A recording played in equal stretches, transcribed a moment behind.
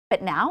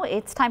But now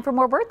it's time for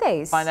more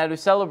birthdays. Find out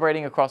who's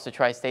celebrating across the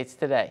Tri-States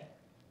today.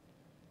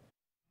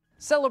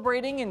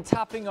 Celebrating and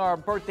topping our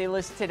birthday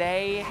list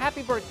today,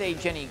 happy birthday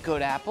Jenny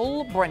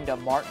Goodapple, Brenda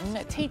Martin,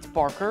 Tate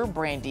Barker,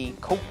 Brandy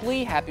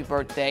Copley, happy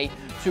birthday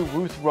to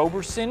Ruth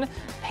Roberson,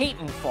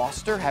 Peyton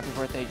Foster, happy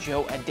birthday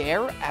Joe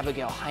Adair,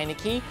 Abigail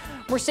Heineke,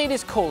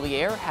 Mercedes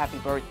Collier, happy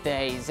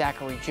birthday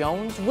Zachary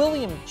Jones,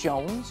 William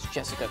Jones,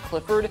 Jessica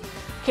Clifford,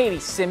 Katie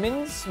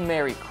Simmons,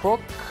 Mary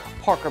Crook,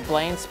 Parker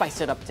Blaine, spice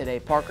it up today,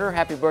 Parker.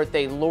 Happy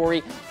birthday,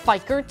 Lori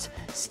Fikert,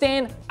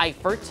 Stan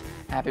Eifert.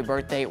 Happy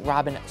birthday,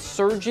 Robin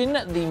Surgeon,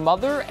 the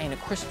mother, and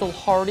Crystal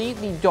Hardy,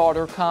 the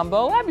daughter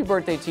combo. Happy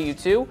birthday to you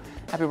too.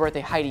 Happy birthday,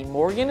 Heidi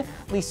Morgan,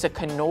 Lisa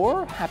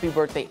Knorr. Happy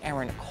birthday,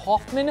 Aaron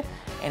Kaufman,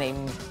 and a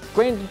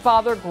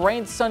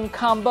grandfather-grandson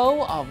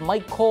combo of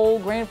Mike Cole,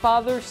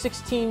 grandfather,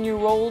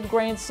 16-year-old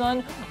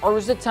grandson,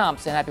 Urza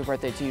Thompson. Happy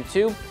birthday to you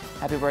too.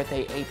 Happy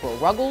birthday, April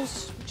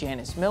Ruggles,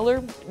 Janice Miller,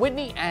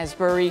 Whitney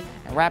Asbury,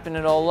 and wrapping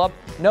it all up,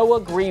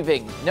 Noah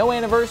Grieving. No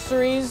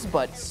anniversaries,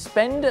 but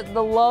spend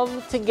the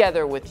love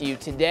together with you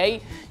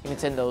today. You can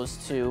send those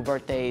to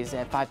birthdays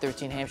at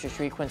 513 Hampshire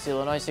Street, Quincy,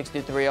 Illinois,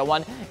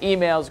 62301.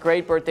 Emails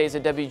great,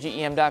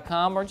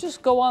 birthdays@wgem.com, or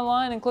just go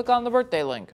online and click on the birthday link.